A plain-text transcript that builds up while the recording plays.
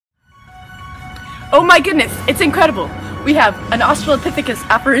Oh my goodness, it's incredible! We have an Australopithecus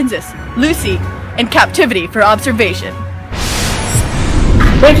afarensis, Lucy, in captivity for observation.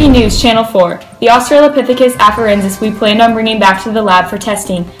 Breaking news, Channel 4. The Australopithecus afarensis we planned on bringing back to the lab for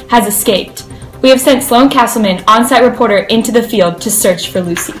testing has escaped. We have sent Sloan Castleman, on-site reporter, into the field to search for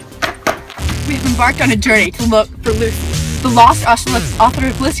Lucy. We have embarked on a journey to look for Lucy, the lost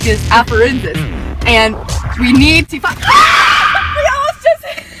Australopithecus afarensis, and we need to find. We almost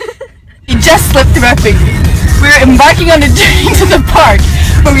It just slipped through our fingers. We're embarking on a journey to the park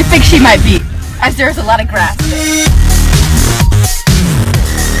where we think she might be, as there's a lot of grass there.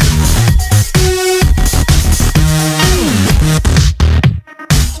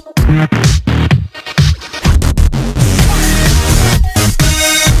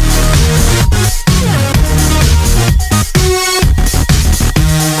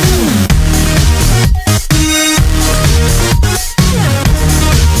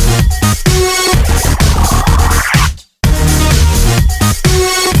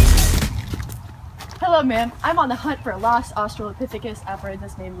 Hello, ma'am. I'm on the hunt for a lost Australopithecus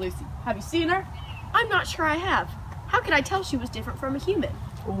afarensis named Lucy. Have you seen her? I'm not sure I have. How could I tell she was different from a human?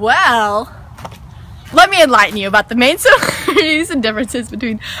 Well, let me enlighten you about the main similarities and differences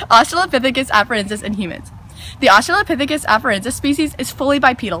between Australopithecus afarensis and humans. The Australopithecus afarensis species is fully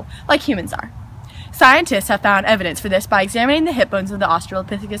bipedal, like humans are. Scientists have found evidence for this by examining the hip bones of the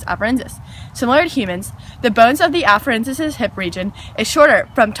Australopithecus afarensis. Similar to humans, the bones of the afarensis' hip region is shorter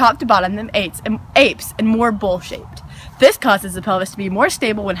from top to bottom than apes and more bowl-shaped. This causes the pelvis to be more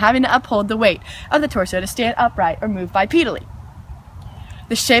stable when having to uphold the weight of the torso to stand upright or move bipedally.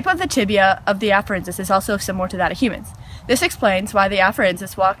 The shape of the tibia of the afarensis is also similar to that of humans. This explains why the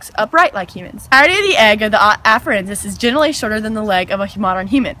afarensis walks upright like humans. The entirety of the egg of the afarensis is generally shorter than the leg of a modern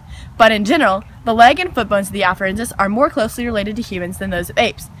human, but in general, the leg and foot bones of the afarensis are more closely related to humans than those of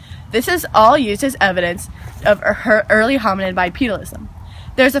apes. This is all used as evidence of her early hominid bipedalism.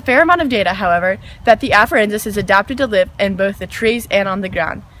 There is a fair amount of data, however, that the afarensis is adapted to live in both the trees and on the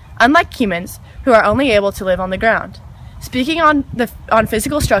ground, unlike humans, who are only able to live on the ground. Speaking on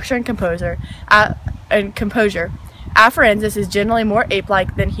physical structure and composure, afarensis is generally more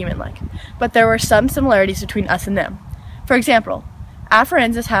ape-like than human-like, but there were some similarities between us and them. For example,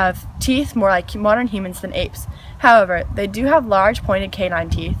 afarensis have teeth more like modern humans than apes. However, they do have large pointed canine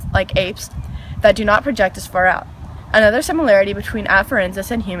teeth, like apes, that do not project as far out. Another similarity between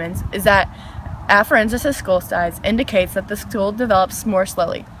afarensis and humans is that afarensis' skull size indicates that the skull develops more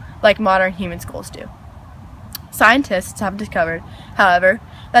slowly, like modern human skulls do. Scientists have discovered, however,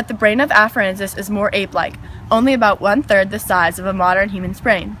 that the brain of afarensis is more ape-like, only about 1/3 the size of a modern human's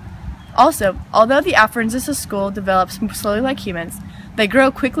brain. Also, although the afarensis' skull develops slowly like humans, they grow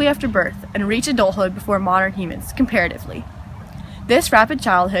quickly after birth and reach adulthood before modern humans, comparatively. This rapid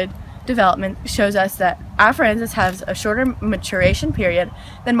childhood development shows us that afarensis has a shorter maturation period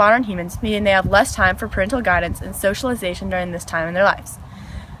than modern humans, meaning they have less time for parental guidance and socialization during this time in their lives.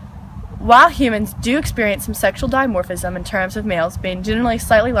 While humans do experience some sexual dimorphism in terms of males being generally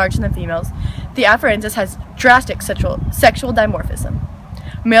slightly larger than females, the afarensis has drastic sexual dimorphism.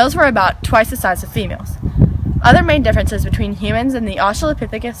 Males were about twice the size of females. Other main differences between humans and the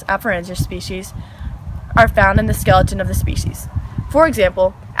Australopithecus afarensis species are found in the skeleton of the species. For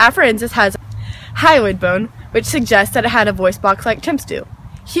example, afarensis has a hyoid bone, which suggests that it had a voice box like chimps do.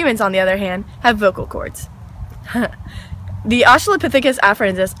 Humans, on the other hand, have vocal cords. The Australopithecus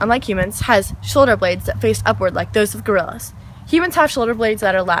afarensis, unlike humans, has shoulder blades that face upward like those of gorillas. Humans have shoulder blades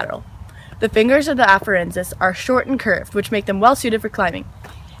that are lateral. The fingers of the afarensis are short and curved, which make them well suited for climbing.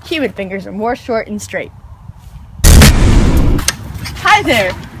 Human fingers are more short and straight. Hi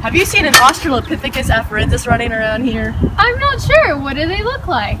there! Have you seen an Australopithecus afarensis running around here? I'm not sure. What do they look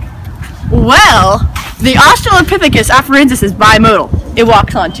like? Well, the Australopithecus afarensis is bimodal. It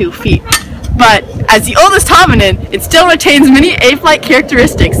walks on 2 feet. But as the oldest hominid, it still retains many ape-like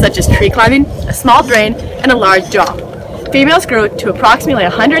characteristics such as tree climbing, a small brain, and a large jaw. Females grow to approximately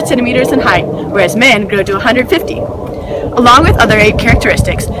 100 centimeters in height, whereas men grow to 150. Along with other ape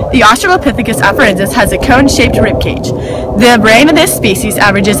characteristics, the Australopithecus afarensis has a cone-shaped ribcage. The brain of this species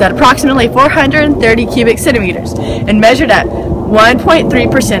averages at approximately 430 cubic centimeters and measured at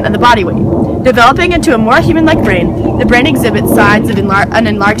 1.3% of the body weight. Developing into a more human-like brain, the brain exhibits signs of an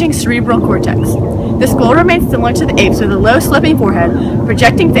enlarging cerebral cortex. The skull remains similar to the apes with a low sloping forehead,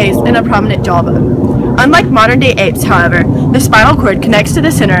 projecting face, and a prominent jawbone. Unlike modern-day apes, however, the spinal cord connects to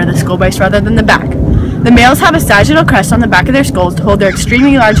the center of the skull base rather than the back. The males have a sagittal crest on the back of their skulls to hold their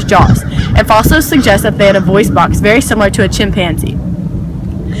extremely large jaws, and fossils suggest that they had a voice box very similar to a chimpanzee.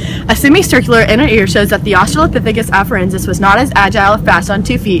 A semicircular inner ear shows that the Australopithecus afarensis was not as agile or fast on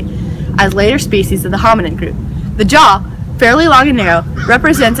 2 feet as later species of the hominin group. The jaw, fairly long and narrow,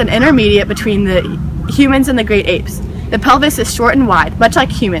 represents an intermediate between the humans and the great apes. The pelvis is short and wide, much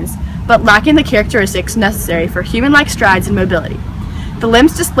like humans, but lacking the characteristics necessary for human-like strides and mobility. The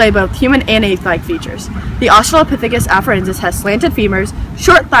limbs display both human and ape-like features. The Australopithecus afarensis has slanted femurs,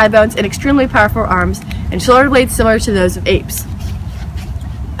 short thigh bones, and extremely powerful arms, and shoulder blades similar to those of apes.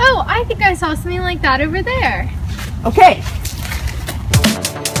 Oh, I think I saw something like that over there. Okay.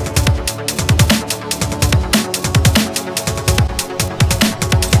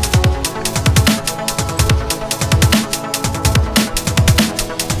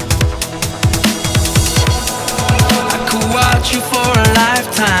 You for a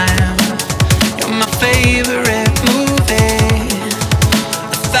lifetime. You're my favorite movie.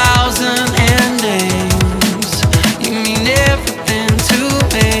 1,000 endings. You mean everything to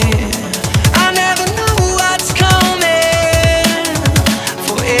me. I never know what's coming.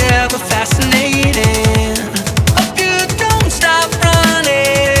 Forever fascinating. Hope you don't stop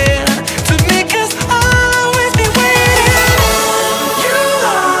running to me, 'cause I'll always be waiting. You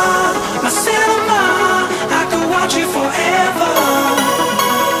are my cinema. I could watch you forever.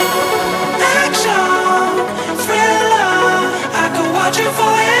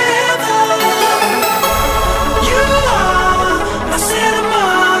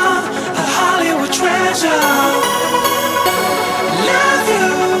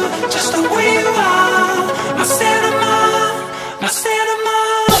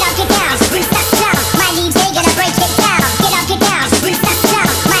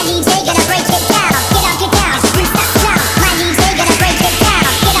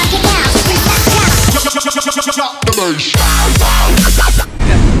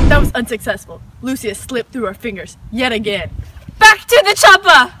 That was unsuccessful. Lucy slipped through her fingers yet again. Back to the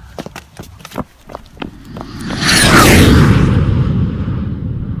chopper!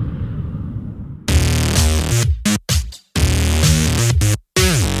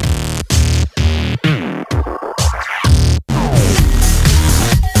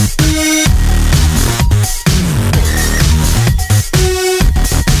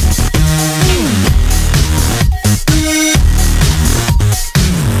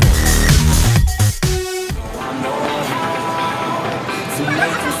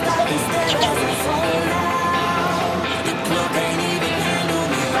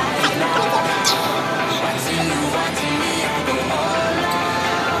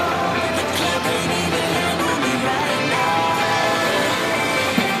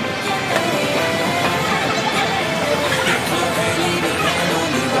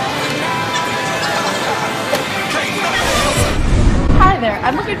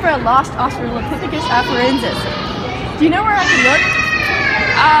 I'm looking for a lost Australopithecus afarensis. Do you know where I can look?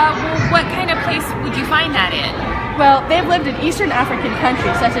 Well, what kind of place would you find that in? Well, they've lived in Eastern African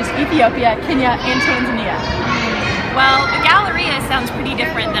countries such as Ethiopia, Kenya, and Tanzania. Well, the Galleria sounds pretty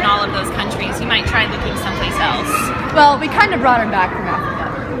different than all of those countries. You might try looking someplace else. Well, we kind of brought them back from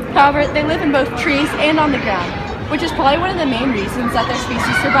Africa. However, they live in both trees and on the ground, which is probably one of the main reasons that their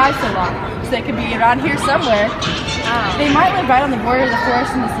species survive so long. So they could be around here somewhere. They might live right on the border of the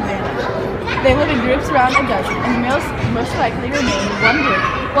forest and the savanna. They live in groups around a dozen, and the males most likely remain in one group,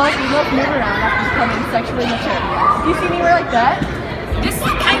 while the females move around after becoming sexually mature. Do you see anywhere like that? This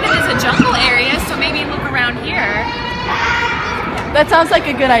kind of is a jungle area, so maybe look around here. That sounds like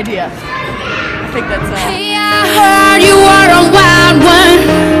a good idea. I think that's Hey, I heard you are a wild one.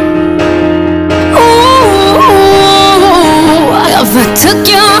 Ooh, if I took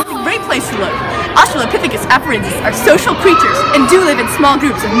you. Great place to look. Australopithecus afarensis are social creatures and do live in small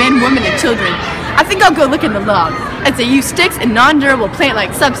groups of men, women, and children. I think I'll go look in the log, as they use sticks and non-durable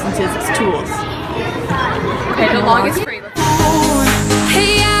plant-like substances as tools. Okay, the log is free.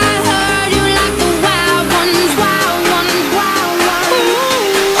 Hey, I heard you like the wild ones, wild ones, wild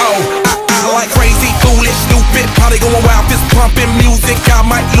ones. Oh, I like crazy, foolish, stupid, probably going wild, fist pumping music. I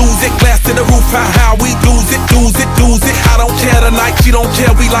might lose it, glass to the roof, how we lose it, lose it, lose it. I don't care tonight, she don't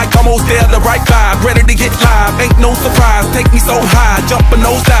care, we like almost there, the right vibe, ready to get live, ain't no surprise, take me so high, jumping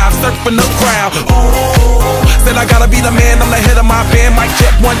those dives, surfing the crowd. Ooh, said I gotta be the man, I'm the head of my band, mic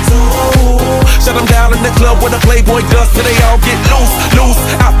check 1, 2. Shut them down in the club where the Playboy does, so they all get loose, loose,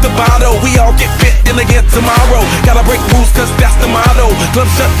 out the bottle, we all get fit in again tomorrow. Gotta break rules, cause that's the motto, club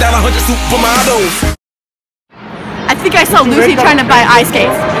shut down 100 supermodels. I think I saw Lucy trying to buy ice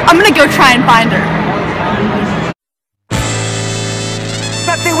skates. I'm gonna go try and find her.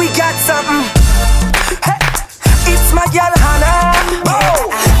 I think we got something. Hey, it's my girl Hannah. Oh,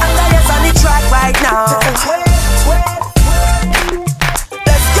 and I is on the track right now.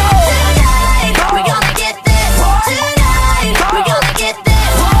 Let's go. Tonight, we gonna get this. Tonight, we gonna get this.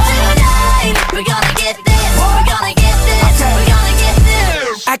 Tonight. gonna get this. We're gonna get this. We're gonna get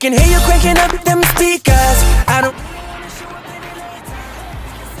this. I can hear you cranking up them speakers. I don't.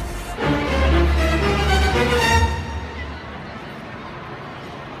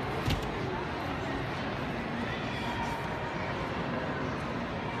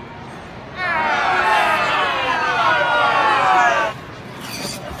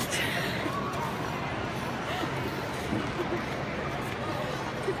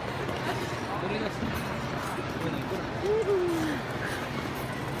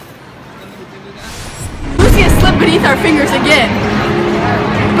 Lucy has slipped beneath our fingers again.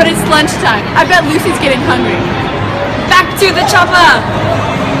 But it's lunchtime. I bet Lucy's getting hungry. Back to the chopper!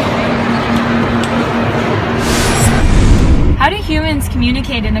 How do humans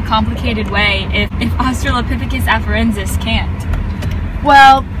communicate in a complicated way if Australopithecus afarensis can't?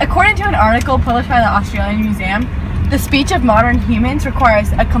 Well, according to an article published by the Australian Museum, the speech of modern humans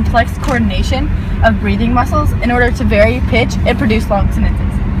requires a complex coordination of breathing muscles in order to vary pitch and produce long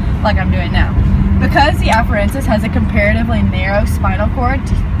sentences, like I'm doing now. Because the Afarensis has a comparatively narrow spinal cord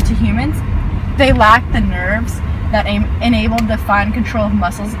to humans, they lack the nerves that enable the fine control of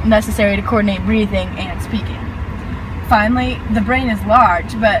muscles necessary to coordinate breathing and speaking. Finally, the brain is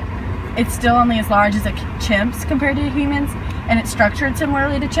large, but it's still only as large as a chimp's compared to humans, and it's structured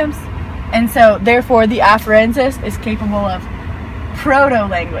similarly to chimps. And so, therefore, the Afarensis is capable of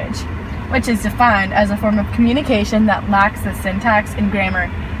proto-language, which is defined as a form of communication that lacks the syntax and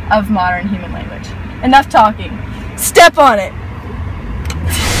grammar of modern human language. Enough talking. Step on it!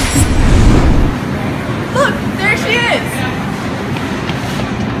 Look, there she is!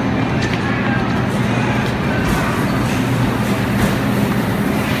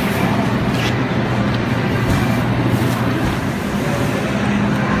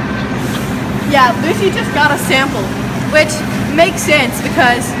 Yeah, Lucy just got a sample, which makes sense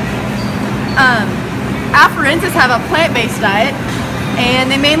because Afarensis have a plant-based diet,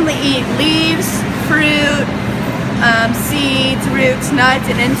 and they mainly eat leaves, fruit, seeds, roots, nuts,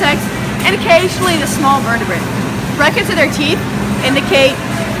 and insects, and occasionally the small vertebrate. Brackets of their teeth indicate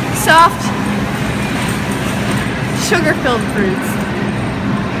soft, sugar-filled fruits.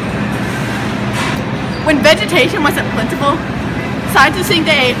 When vegetation wasn't plentiful, scientists think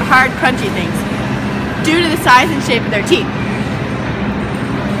they ate hard, crunchy things due to the size and shape of their teeth.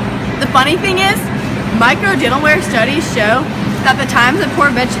 The funny thing is, micro-dentalware studies show that at times of poor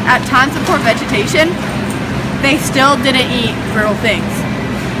vegetation, they still didn't eat brittle things.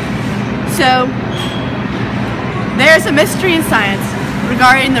 So, there's a mystery in science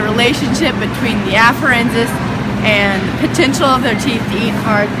regarding the relationship between the Afarensis and the potential of their teeth to eat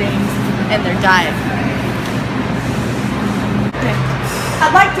hard things in their diet.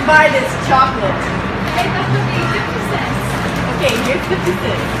 I'd like to buy this chocolate. Hey, that would be 50 cents. Okay, here's 50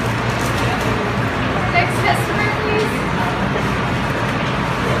 cents. Next customer, please.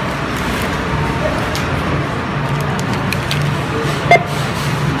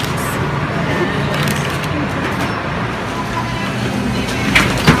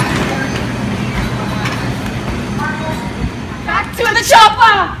 Back to the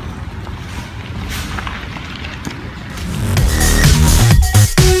chopper!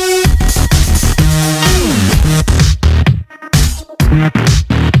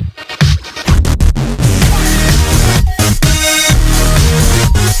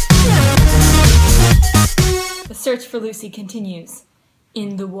 The search for Lucy continues.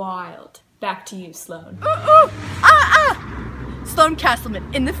 In the wild. Back to you, Sloan. Sloan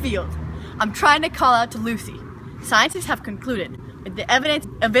Castleman in the field. I'm trying to call out to Lucy. Scientists have concluded, with the evidence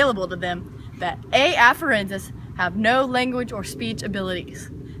available to them, that A. Afarensis have no language or speech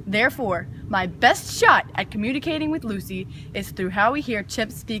abilities. Therefore, my best shot at communicating with Lucy is through how we hear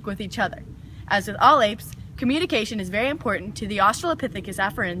chimps speak with each other. As with all apes, communication is very important to the Australopithecus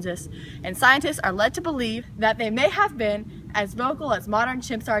afarensis, and scientists are led to believe that they may have been as vocal as modern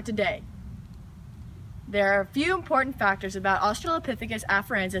chimps are today. There are a few important factors about Australopithecus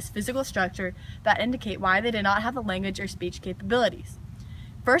afarensis' physical structure that indicate why they did not have the language or speech capabilities.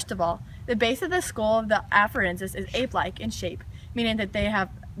 First of all, the base of the skull of the afarensis is ape-like in shape, meaning that they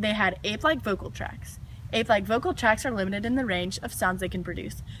had ape-like vocal tracts. Ape-like vocal tracts are limited in the range of sounds they can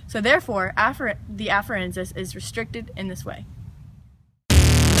produce, so therefore the afarensis is restricted in this way.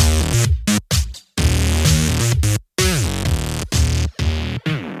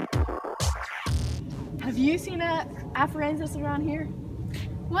 Have you seen an afarensis around here?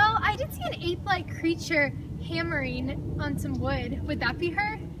 Well, I did see an ape-like creature hammering on some wood. Would that be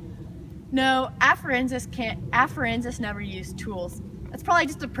her? No, afarensis never use tools. That's probably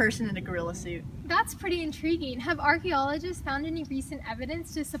just a person in a gorilla suit. That's pretty intriguing. Have archaeologists found any recent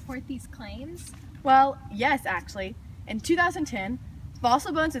evidence to support these claims? Well, yes, actually. In 2010,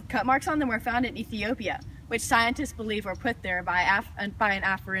 fossil bones with cut marks on them were found in Ethiopia, which scientists believe were put there by an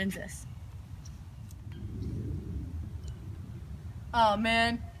Afarensis. Oh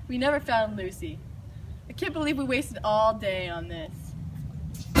man, we never found Lucy. I can't believe we wasted all day on this.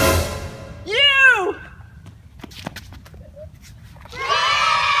 You!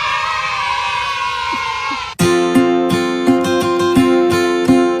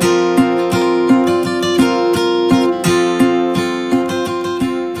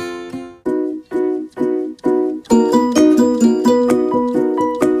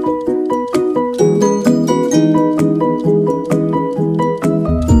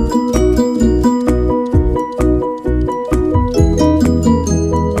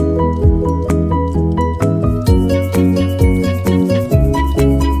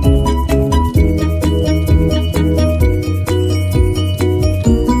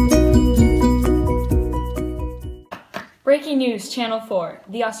 Breaking news, Channel 4.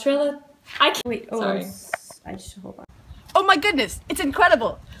 The Australia... Wait, Sorry. I just hold on. Oh my goodness, it's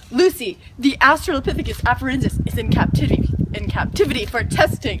incredible! Lucy, the Australopithecus afarensis is in captivity for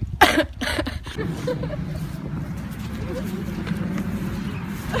testing.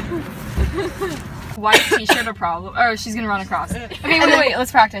 White t-shirt a problem? Oh, she's gonna run across. Okay, wait,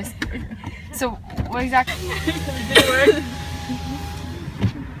 let's practice. So, what exactly? Did it work?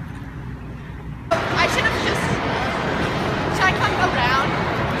 I should have just... Should I come around?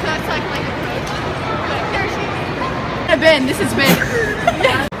 So that's like approach. But there she is. Ben, this is Ben.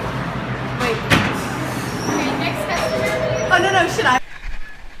 Wait. Okay, next step. Oh no, should I?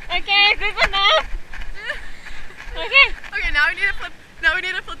 Okay, good enough. Okay. Okay, now we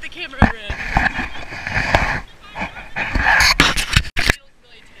need to flip the camera around.